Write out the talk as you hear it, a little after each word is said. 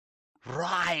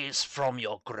rise from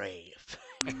your grave.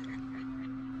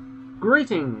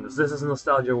 Greetings, this is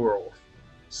Nostalgia World.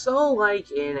 So,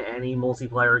 like in any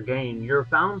multiplayer game, you're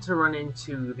bound to run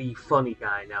into the funny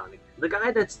guy now and again. The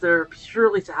guy that's there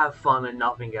purely to have fun and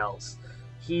nothing else.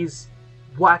 He's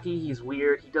wacky, he's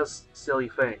weird, he does silly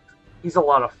things. He's a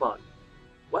lot of fun.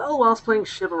 Well, while I was playing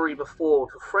Chivalry before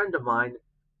with a friend of mine,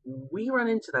 we ran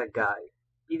into that guy.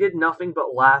 He did nothing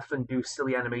but laugh and do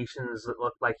silly animations that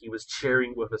looked like he was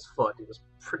cheering with his foot. It was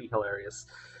pretty hilarious.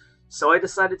 So I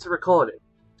decided to record it.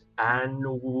 And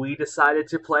we decided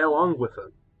to play along with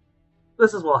him.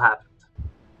 This is what happened.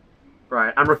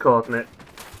 Right, I'm recording it.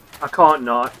 I can't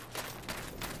not.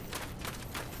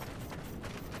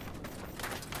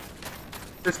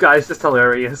 This guy's just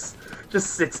hilarious.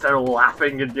 Just sits there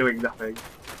laughing and doing nothing.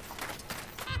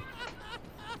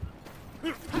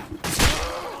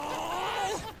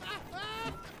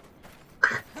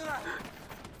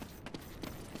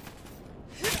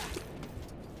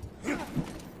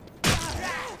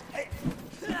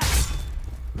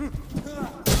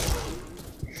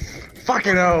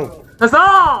 Fucking hell!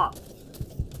 Huzzah!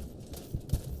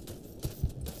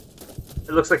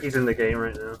 It looks like he's in the game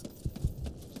right now.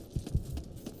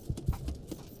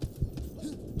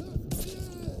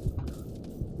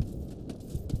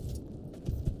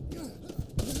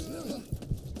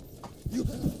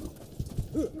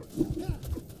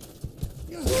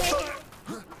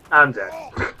 I'm dead.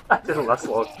 That didn't last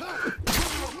long.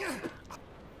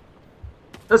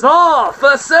 Huzzah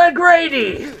for Sir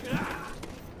Grady!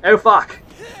 Oh fuck.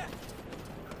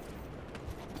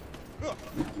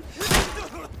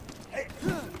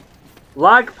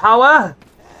 Lag power!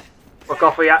 Fuck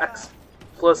off the axe.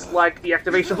 Plus lag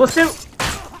deactivation plus 2!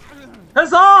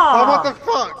 Huzzah! Oh, what the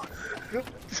fuck?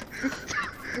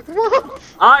 What?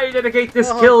 I dedicate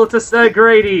this kill to Sir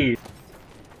Grady!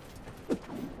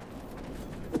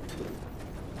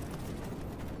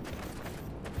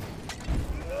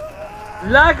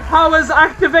 Lag powers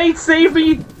activate, save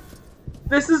me!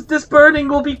 This burning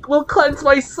will cleanse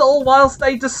my soul whilst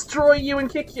I destroy you and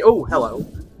kick you. Oh, hello.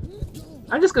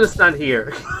 I'm just gonna stand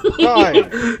here.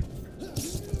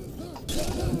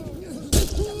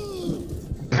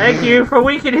 Thank you for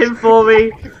weakening him for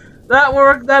me. That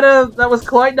worked. That was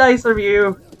quite nice of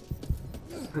you.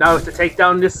 Now to take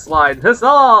down this slide.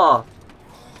 Huzzah!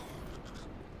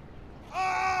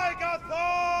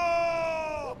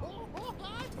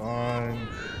 Fine.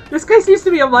 This guy seems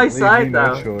to be on my side no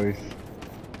now. Choice.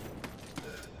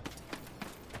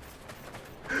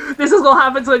 This is what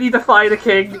happens when you defy the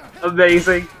king.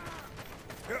 Amazing.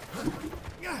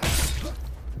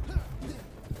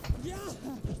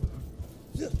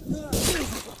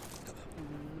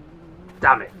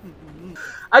 Damn it.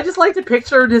 I just like to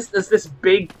picture this as this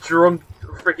big, drunk,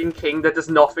 freaking king that does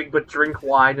nothing but drink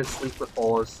wine and sleep with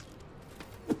whores.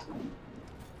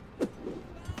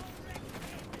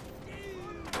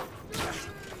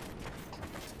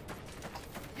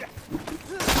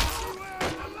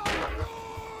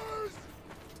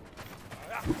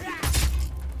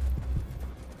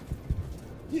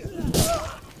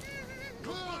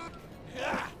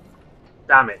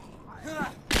 Damn it.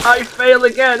 I fail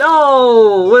again!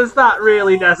 Oh! Was that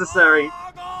really necessary?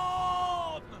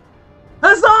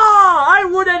 Huzzah! I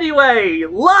won anyway!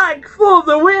 Lag for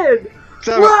the win!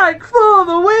 Lag for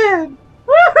the win!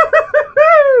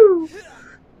 Woohoo!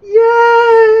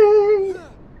 Yay!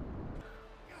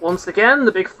 Once again,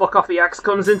 the big fuck off the axe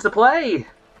comes into play.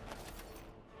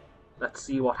 Let's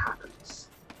see what happens.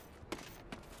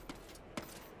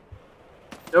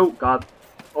 Oh god.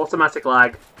 Automatic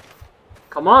lag.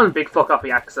 Come on, big fuck off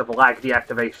the axe of lag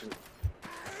deactivation.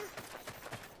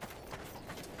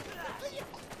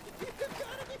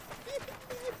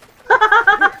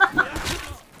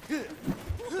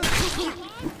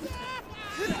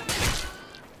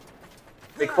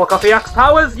 Big fuck off the axe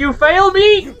powers, you fail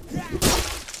me!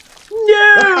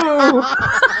 No!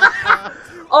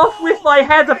 Off with my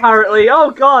head apparently.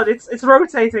 Oh god, it's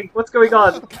rotating. What's going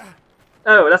on?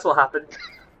 Oh, that's what happened.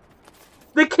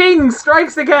 The king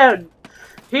strikes again!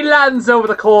 He lands over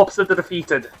the corpse of the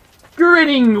defeated,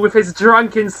 grinning with his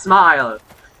drunken smile,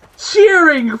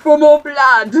 cheering for more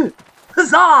blood!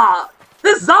 Huzzah!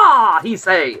 Huzzah! He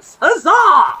says.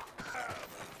 Huzzah!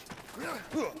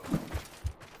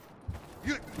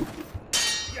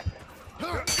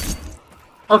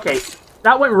 Okay,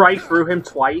 that went right through him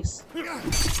twice.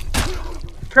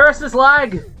 Curses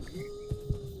lag!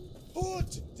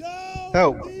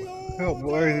 Help! Help!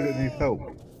 Where is it that needs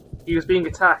help? He was being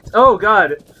attacked. Oh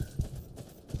god!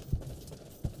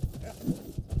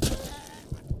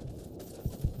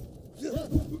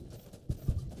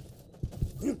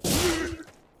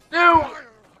 No!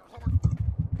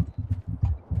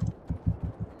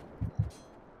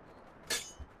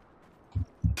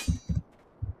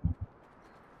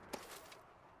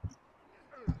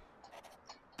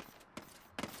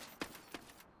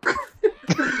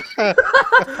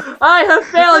 I have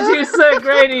failed you, Sir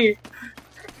Grady!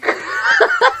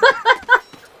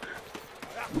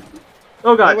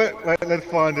 Oh god. Wait, let's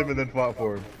find him and then fight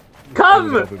for him.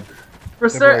 Come! For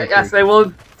Temporary yes, truce. they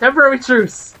will. Temporary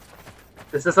truce.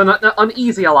 This is an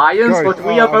uneasy alliance, Ghost. but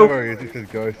we are both. It says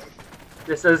ghost.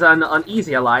 This is an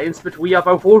uneasy alliance, but we are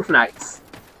both wolf knights.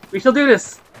 We shall do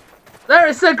this. There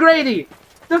is Sir Grady!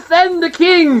 Defend the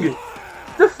king!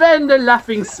 Defend the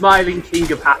laughing, smiling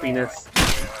king of happiness.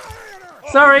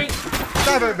 Sorry.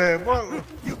 Damn it, man!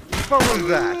 What was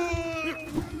that?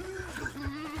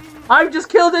 I've just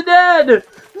killed a Ned!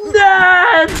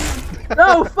 Ned!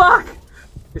 No, fuck!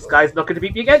 This guy's not going to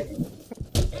beat me again.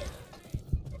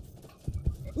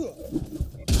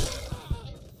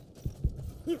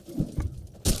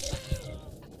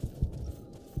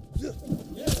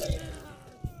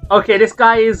 Okay, this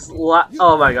guy is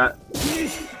oh my god.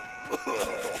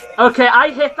 Okay, I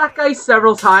hit that guy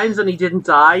several times and he didn't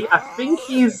die. I think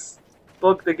he's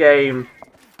bugged the game.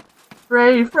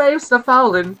 Brave, brave Sir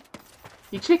Fowlin.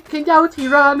 He chickened out, he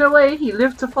ran away, he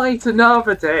lived to fight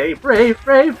another day. Brave,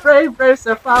 brave, brave, brave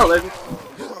Sir Fowlin.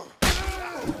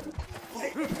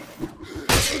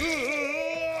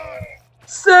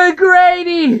 Sir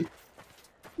Grady!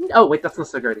 Oh wait, that's not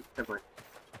Sir Grady. Never mind.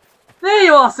 There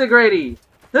you are, Sir Grady!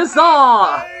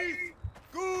 Huzzah!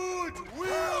 Good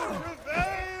will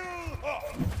prevail!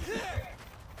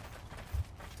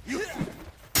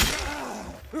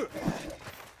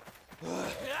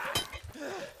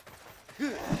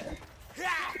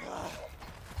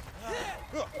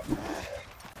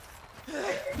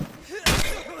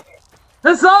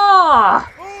 Huzzah!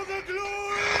 For the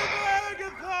glory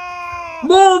of Agatha!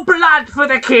 More blood for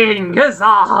the king!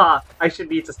 Huzzah! I should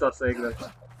need to start saying that.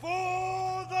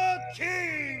 For the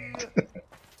king!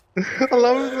 I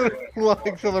love the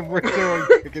flying celebration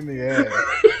kick in the air.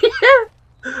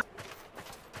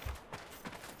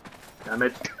 Damn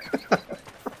it.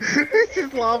 He's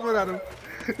just laughing at him.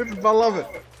 I love it.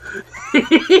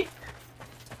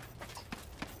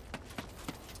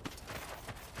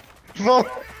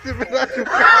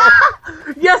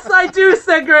 Yes, I do,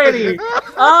 Sir Grady!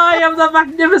 I am the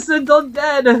magnificent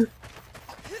undead!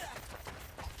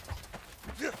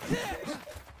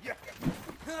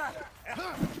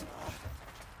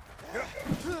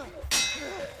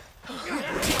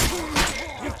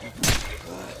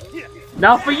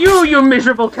 Now for you, you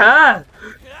miserable cur!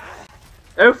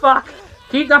 Oh fuck!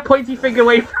 Keep that pointy finger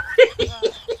away from me!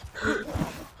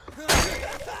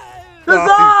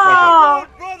 Huzzah!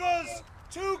 Brothers,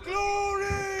 to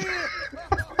glory!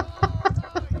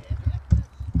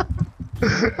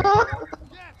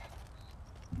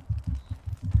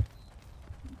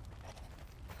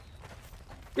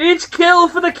 Each kill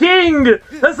for the king!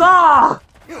 Huzzah!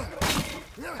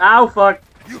 Ow, fuck.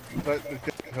 Let's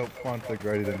just help find Sir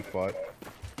Grady then fight.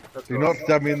 Do not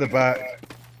stab me in the back.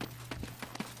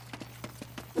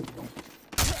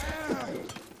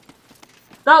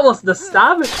 That wasn't a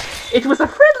stab! It was a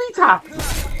friendly tap!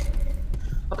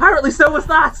 Apparently so was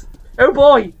that! Oh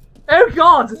boy! Oh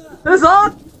god!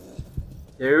 Huzzah!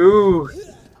 No!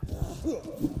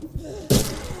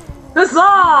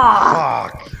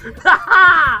 Huzzah!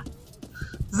 Fuck!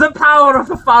 The power of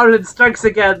the Fowlin strikes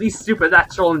again, the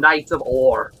supernatural knight of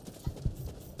ore.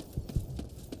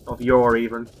 Of yore,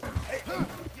 even.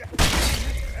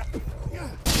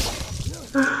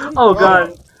 Oh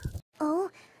god. Oh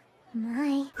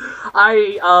my.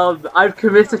 I've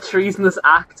committed treasonous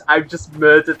act. I've just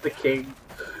murdered the king.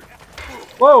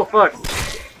 Whoa, fuck.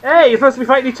 Hey, you're supposed to be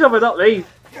fighting each other, not me.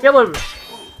 Kill him.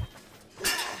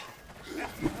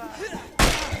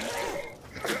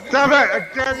 Damn it! I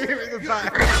can't hit him in the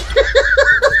back!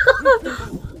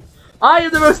 I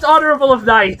am the most honourable of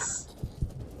knights!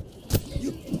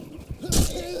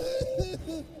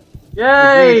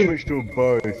 I Yay! switched to a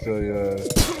bow, so yeah.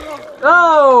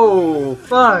 Oh,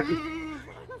 fuck.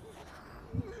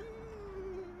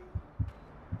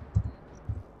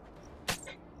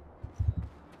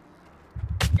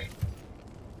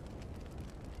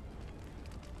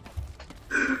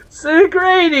 Sir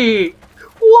Grady!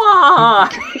 Why?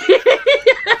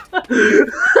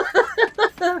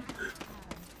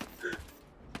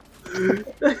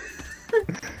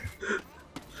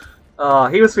 Oh,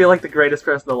 he must feel like the greatest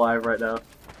person alive right now.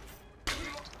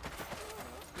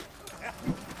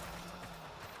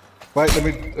 Wait, let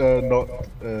me, not,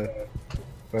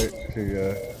 wait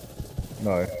to,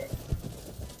 no.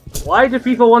 Why do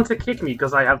people want to kick me?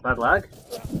 Because I have bad lag?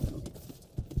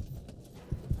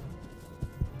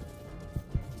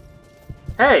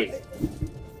 Hey!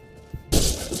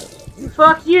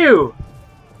 Fuck you!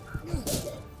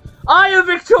 I am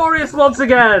victorious once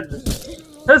again!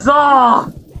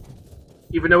 Huzzah!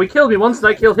 Even though he killed me once and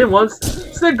I killed him once.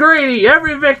 Sir Grady!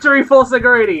 Every victory for Sir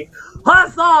Grady!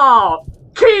 Huzzah!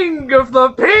 King of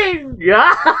the Ping!